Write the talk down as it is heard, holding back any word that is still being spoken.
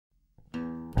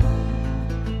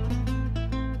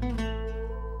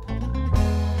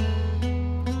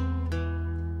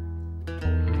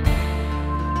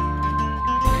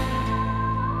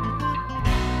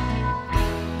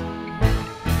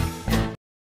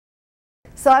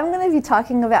So I'm going to be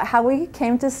talking about how we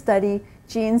came to study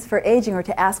genes for aging, or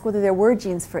to ask whether there were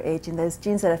genes for aging, that is,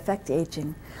 genes that affect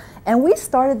aging. And we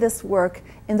started this work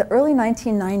in the early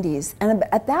 1990s, and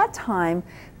at that time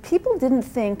people didn't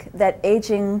think that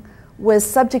aging was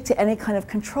subject to any kind of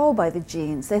control by the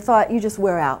genes. They thought you just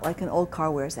wear out like an old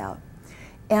car wears out.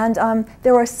 And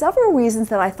there were several reasons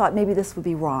that I thought maybe this would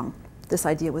be wrong. This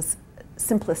idea was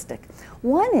simplistic.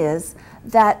 One is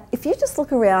that if you just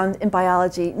look around in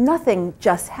biology, nothing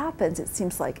just happens, it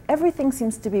seems like. Everything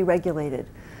seems to be regulated.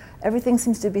 Everything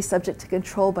seems to be subject to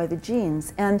control by the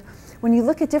genes. And when you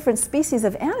look at different species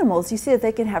of animals, you see that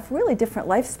they can have really different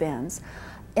lifespans.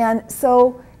 And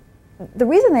so the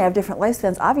reason they have different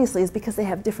lifespans, obviously, is because they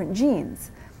have different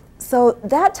genes. So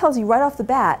that tells you right off the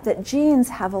bat that genes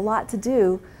have a lot to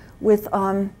do with,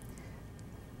 you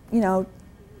know,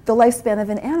 the lifespan of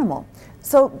an animal.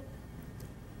 So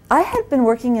I had been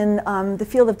working in the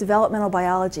field of developmental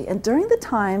biology, and during the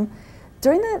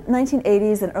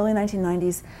 1980s and early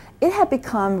 1990s, it had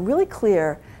become really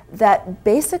clear that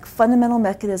basic fundamental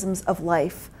mechanisms of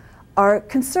life are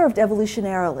conserved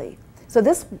evolutionarily. So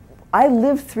I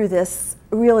lived through this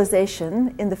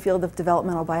realization in the field of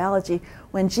developmental biology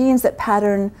when genes that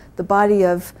pattern the body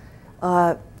of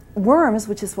worms,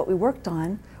 which is what we worked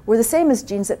on, were the same as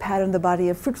genes that pattern the body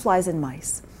of fruit flies and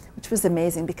mice, which was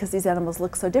amazing because these animals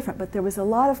look so different, but there was a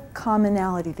lot of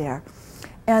commonality there.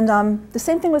 And the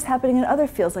same thing was happening in other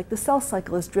fields, like the cell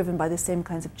cycle is driven by the same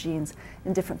kinds of genes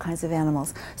in different kinds of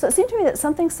animals. So it seemed to me that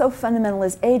something so fundamental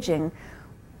as aging,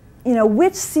 you know,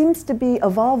 which seems to be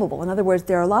evolvable. In other words,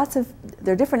 there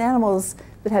are different animals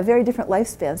that have very different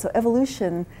lifespans, so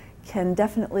evolution can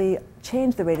definitely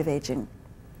change the rate of aging.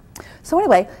 So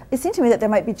anyway, it seemed to me that there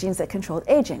might be genes that controlled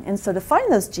aging. And so to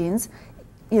find those genes,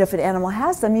 you know, if an animal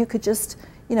has them, you could just,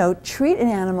 you know, treat an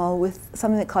animal with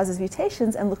something that causes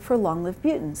mutations and look for long-lived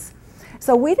mutants.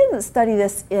 So we didn't study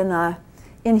this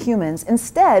in humans.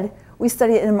 Instead, we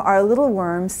studied it in our little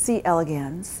worm, C.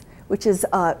 elegans, which is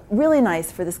really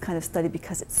nice for this kind of study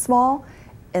because it's small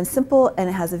and simple, and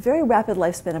it has a very rapid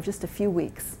lifespan of just a few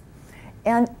weeks.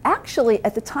 And actually,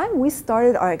 at the time we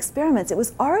started our experiments, it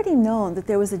was already known that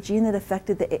there was a gene that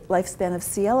affected the lifespan of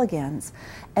C. elegans.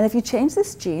 And if you change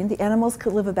this gene, the animals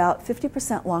could live about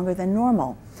 50% longer than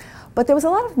normal. But there was a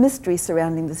lot of mystery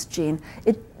surrounding this gene,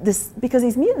 because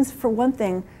these mutants, for one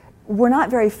thing, were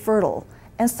not very fertile.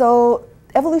 And so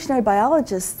evolutionary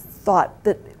biologists thought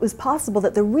that it was possible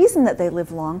that the reason that they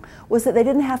lived long was that they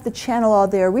didn't have to channel all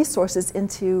their resources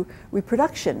into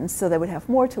reproduction, so they would have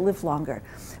more to live longer.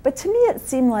 But to me it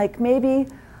seemed like maybe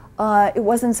it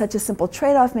wasn't such a simple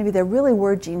trade-off. Maybe there really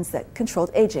were genes that controlled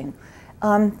aging.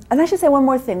 And I should say one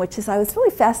more thing, which is I was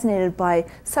really fascinated by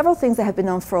several things that have been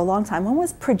known for a long time. One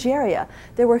was progeria.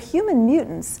 There were human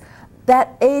mutants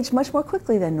that aged much more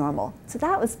quickly than normal. So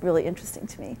that was really interesting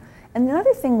to me. And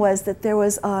another thing was that there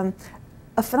was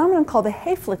a phenomenon called the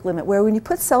Hayflick limit, where when you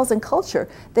put cells in culture,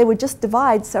 they would just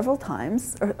divide several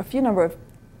times, or a few number of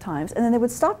times, and then they would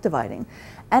stop dividing.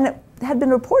 And it had been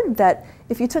reported that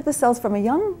if you took the cells from a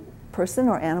young person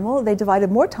or animal, they divided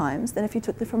more times than if you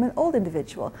took them from an old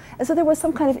individual. And so there was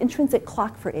some kind of intrinsic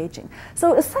clock for aging.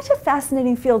 So it was such a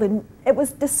fascinating field, and it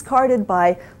was discarded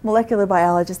by molecular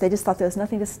biologists. They just thought there was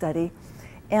nothing to study.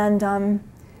 And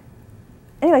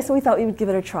anyway, so we thought we would give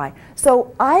it a try.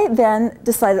 So I then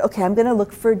decided, okay, I'm going to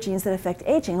look for genes that affect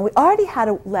aging. And we already had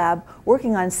a lab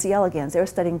working on C. elegans. They were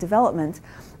studying development.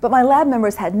 But my lab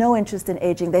members had no interest in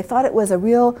aging. They thought it was a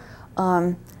real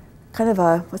kind of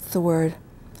a, what's the word?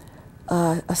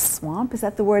 A swamp, is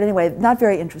that the word? Anyway, not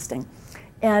very interesting.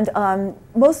 And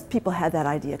most people had that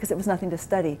idea because it was nothing to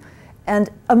study. And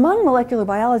among molecular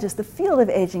biologists, the field of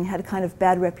aging had a kind of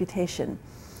bad reputation.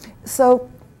 So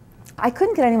I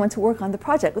couldn't get anyone to work on the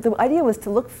project. But the idea was to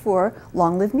look for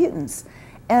long-lived mutants.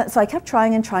 And so I kept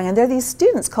trying and trying. And there are these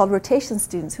students called rotation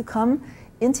students who come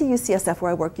into UCSF,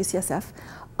 where I work, UCSF.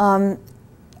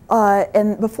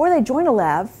 And before they join a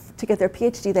lab to get their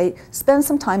PhD, they spend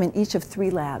some time in each of 3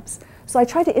 labs. So I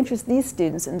tried to interest these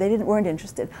students, and they weren't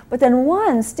interested. But then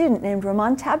one student named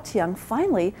Ramon Tabtiang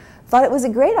finally thought it was a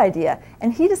great idea,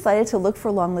 and he decided to look for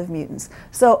long-lived mutants.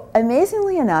 So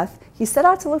amazingly enough, he set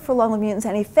out to look for long-lived mutants,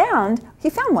 and he found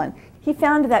one. He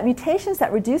found that mutations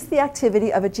that reduce the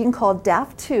activity of a gene called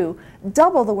DAF2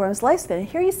 double the worm's lifespan. And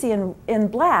here you see in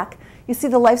black, you see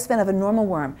the lifespan of a normal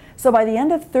worm. So by the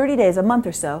end of 30 days, a month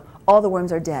or so, all the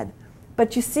worms are dead.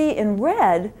 But you see in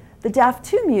red, the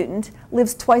DAF2 mutant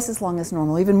lives twice as long as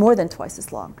normal, even more than twice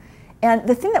as long. And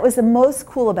the thing that was the most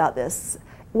cool about this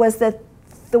was that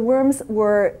the worms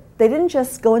they didn't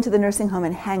just go into the nursing home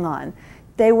and hang on.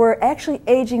 They were actually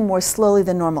aging more slowly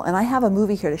than normal. And I have a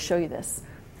movie here to show you this.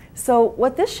 So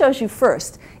what this shows you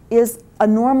first is a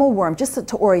normal worm, just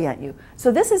to orient you.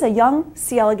 So this is a young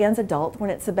C. elegans adult when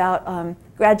it's about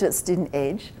graduate student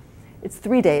age. It's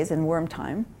 3 days in worm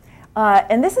time.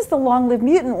 And this is the long-lived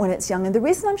mutant when it's young. And the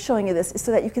reason I'm showing you this is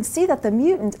so that you can see that the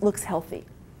mutant looks healthy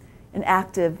and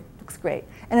active, looks great.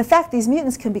 And in fact, these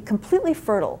mutants can be completely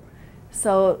fertile.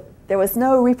 So there was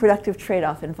no reproductive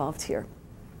trade-off involved here.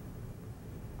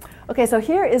 Okay, so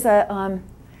here is a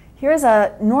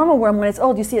normal worm when it's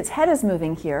old. You see its head is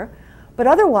moving here. But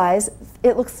otherwise,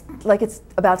 it looks like it's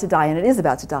about to die, and it is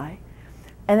about to die.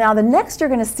 And now the next you're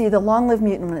going to see the long-lived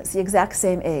mutant when it's the exact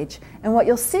same age. And what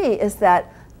you'll see is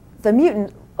that the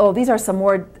mutant, oh, these are some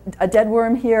more, a dead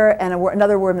worm here and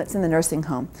another worm that's in the nursing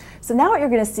home. So now what you're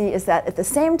going to see is that at the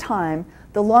same time,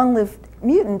 the long-lived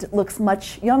mutant looks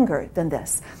much younger than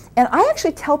this. And I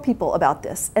actually tell people about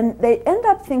this, and they end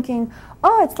up thinking,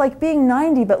 oh, it's like being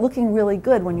 90 but looking really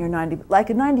good when you're 90, like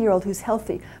a 90-year-old who's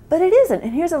healthy. But it isn't,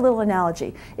 and here's a little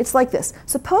analogy. It's like this.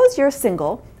 Suppose you're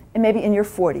single, and maybe in your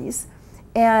 40s,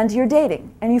 and you're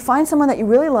dating, and you find someone that you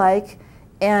really like,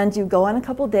 and you go on a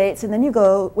couple dates, and then you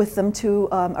go with them to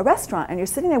a restaurant, and you're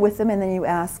sitting there with them, and then you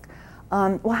ask,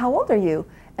 well, how old are you?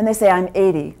 And they say, I'm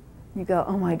 80. You go,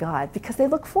 oh my God, because they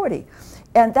look 40.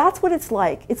 And that's what it's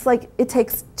like. It's like it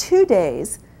takes 2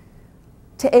 days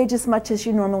to age as much as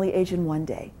you normally age in 1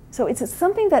 day. So it's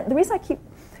something that, the reason I keep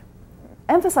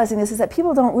emphasizing this is that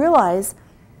people don't realize,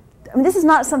 I mean, this is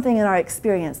not something in our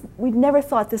experience. We never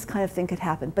thought this kind of thing could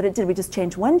happen, but it did. We just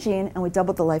changed one gene and we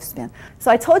doubled the lifespan.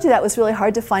 So I told you that was really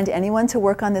hard to find anyone to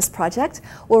work on this project.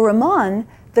 Well, Ramon,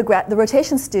 the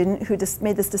rotation student who just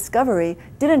made this discovery,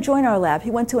 didn't join our lab.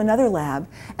 He went to another lab,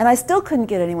 and I still couldn't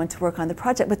get anyone to work on the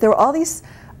project. But there were all these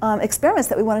experiments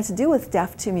that we wanted to do with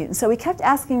DAF2 mutants. So we kept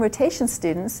asking rotation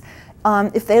students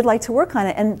if they'd like to work on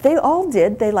it, and they all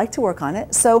did. They liked to work on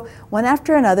it. So one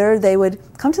after another, they would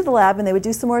come to the lab and they would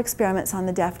do some more experiments on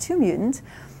the DAF2 mutant.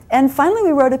 And finally,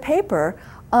 we wrote a paper,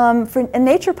 and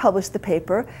Nature published the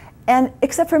paper. And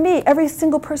except for me, every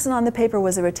single person on the paper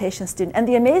was a rotation student. And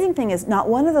the amazing thing is, not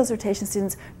one of those rotation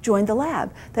students joined the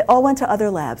lab. They all went to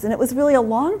other labs. And it was really a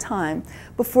long time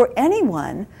before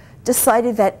anyone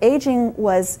decided that aging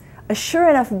was a sure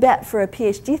enough bet for a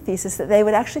PhD thesis that they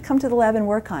would actually come to the lab and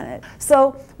work on it.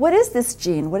 So what is this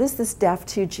gene? What is this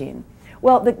DAF2 gene?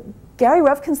 Well, Gary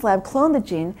Ruvkin's lab cloned the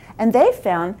gene, and they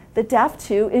found that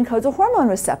DAF2 encodes a hormone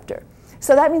receptor.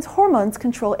 So that means hormones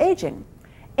control aging.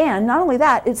 And not only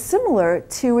that, it's similar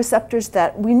to receptors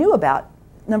that we knew about.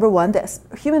 Number one, this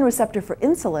human receptor for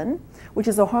insulin, which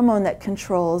is a hormone that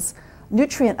controls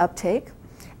nutrient uptake.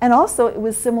 And also it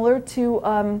was similar to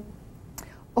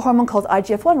a hormone called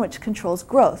IGF-1, which controls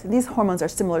growth. And these hormones are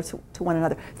similar to one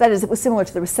another. That is, it was similar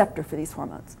to the receptor for these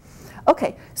hormones.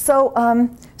 Okay, so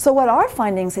what our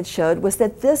findings had showed was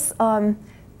that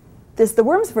the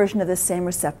worm's version of this same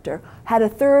receptor had a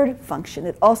third function.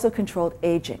 It also controlled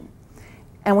aging.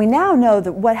 And we now know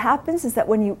that what happens is that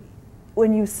when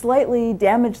you slightly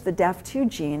damage the DAF2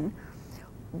 gene,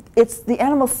 the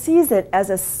animal sees it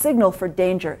as a signal for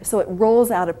danger, so it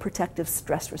rolls out a protective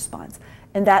stress response.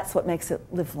 And that's what makes it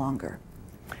live longer.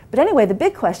 But anyway, the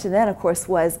big question then, of course,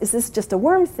 was, is this just a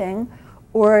worm thing,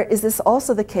 or is this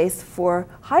also the case for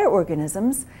higher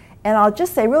organisms? And I'll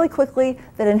just say really quickly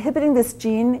that inhibiting this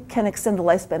gene can extend the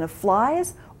lifespan of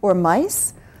flies or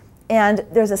mice. And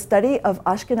there's a study of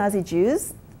Ashkenazi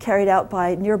Jews carried out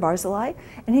by Nir Barzilai,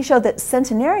 and he showed that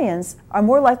centenarians are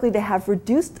more likely to have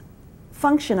reduced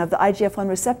function of the IGF-1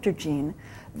 receptor gene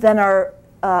than are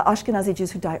Ashkenazi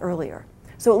Jews who die earlier.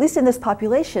 So at least in this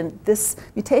population,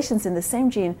 mutations in the same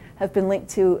gene have been linked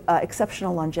to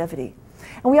exceptional longevity.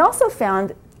 And we also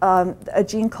found a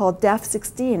gene called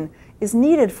DAF16 is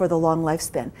needed for the long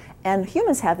lifespan. And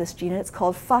humans have this gene, and it's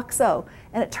called FOXO.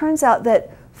 And it turns out that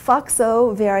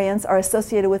FOXO variants are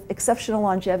associated with exceptional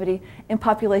longevity in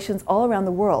populations all around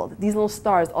the world. These little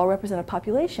stars all represent a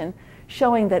population,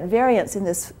 showing that variants in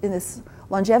this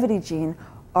longevity gene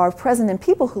are present in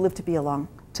people who live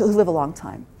who live a long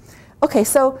time. Okay,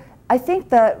 so I think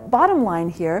the bottom line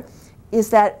here is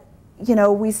that, you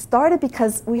know, we started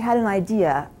because we had an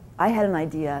idea. I had an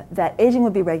idea that aging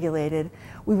would be regulated.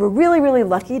 We were really, really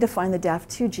lucky to find the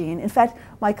DAF2 gene. In fact,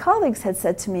 my colleagues had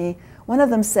said to me, one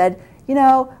of them said, you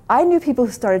know, I knew people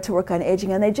who started to work on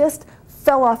aging and they just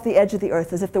fell off the edge of the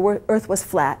earth as if the earth was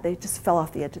flat. They just fell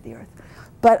off the edge of the earth.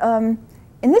 But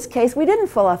in this case, we didn't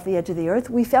fall off the edge of the earth.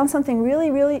 We found something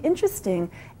really, really interesting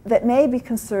that may be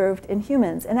conserved in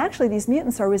humans. And actually, these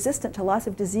mutants are resistant to lots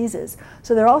of diseases.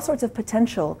 So there are all sorts of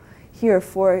potential here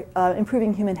for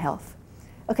improving human health.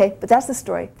 Okay, but that's the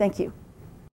story. Thank you.